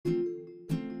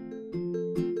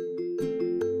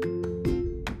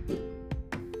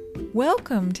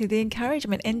Welcome to the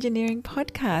Encouragement Engineering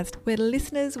Podcast, where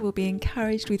listeners will be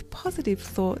encouraged with positive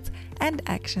thoughts and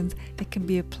actions that can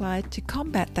be applied to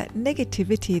combat that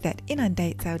negativity that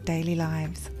inundates our daily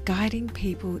lives, guiding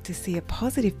people to see a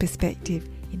positive perspective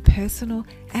in personal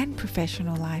and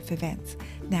professional life events.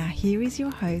 Now here is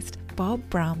your host, Bob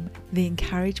Brum, the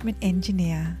Encouragement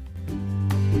Engineer.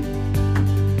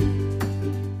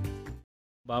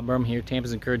 Bob Brum here,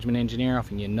 Tampa's Encouragement Engineer,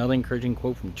 offering you another encouraging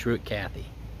quote from Truett Cathy.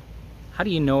 How do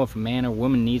you know if a man or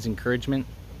woman needs encouragement?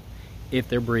 If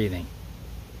they're breathing.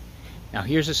 Now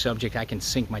here's a subject I can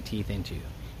sink my teeth into.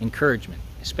 Encouragement.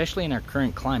 Especially in our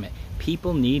current climate,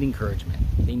 people need encouragement.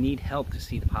 They need help to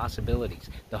see the possibilities,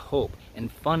 the hope, and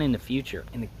fun in the future,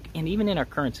 and even in our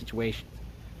current situations.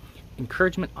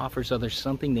 Encouragement offers others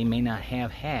something they may not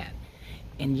have had,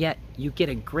 and yet you get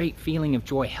a great feeling of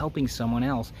joy helping someone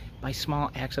else by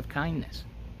small acts of kindness.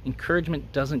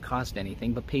 Encouragement doesn't cost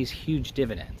anything, but pays huge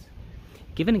dividends.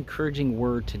 Give an encouraging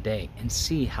word today and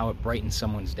see how it brightens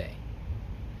someone's day.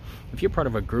 If you're part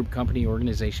of a group, company,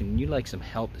 organization, and you'd like some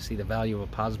help to see the value of a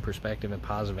positive perspective and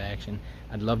positive action,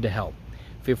 I'd love to help.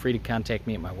 Feel free to contact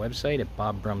me at my website at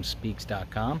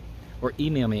bobbrumspeaks.com or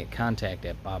email me at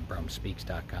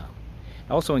contact@bobbrumspeaks.com.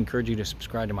 I also encourage you to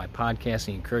subscribe to my podcast,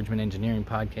 the Encouragement Engineering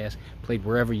Podcast, played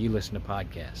wherever you listen to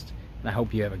podcasts. And I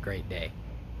hope you have a great day.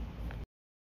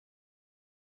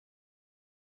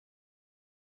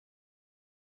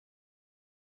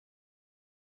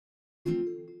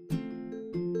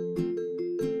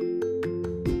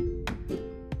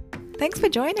 Thanks for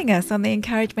joining us on the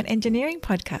Encouragement Engineering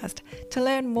Podcast. To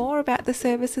learn more about the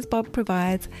services Bob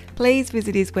provides, please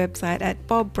visit his website at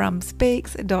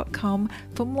bobbrumspeaks.com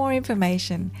for more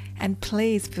information, and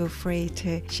please feel free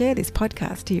to share this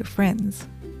podcast to your friends.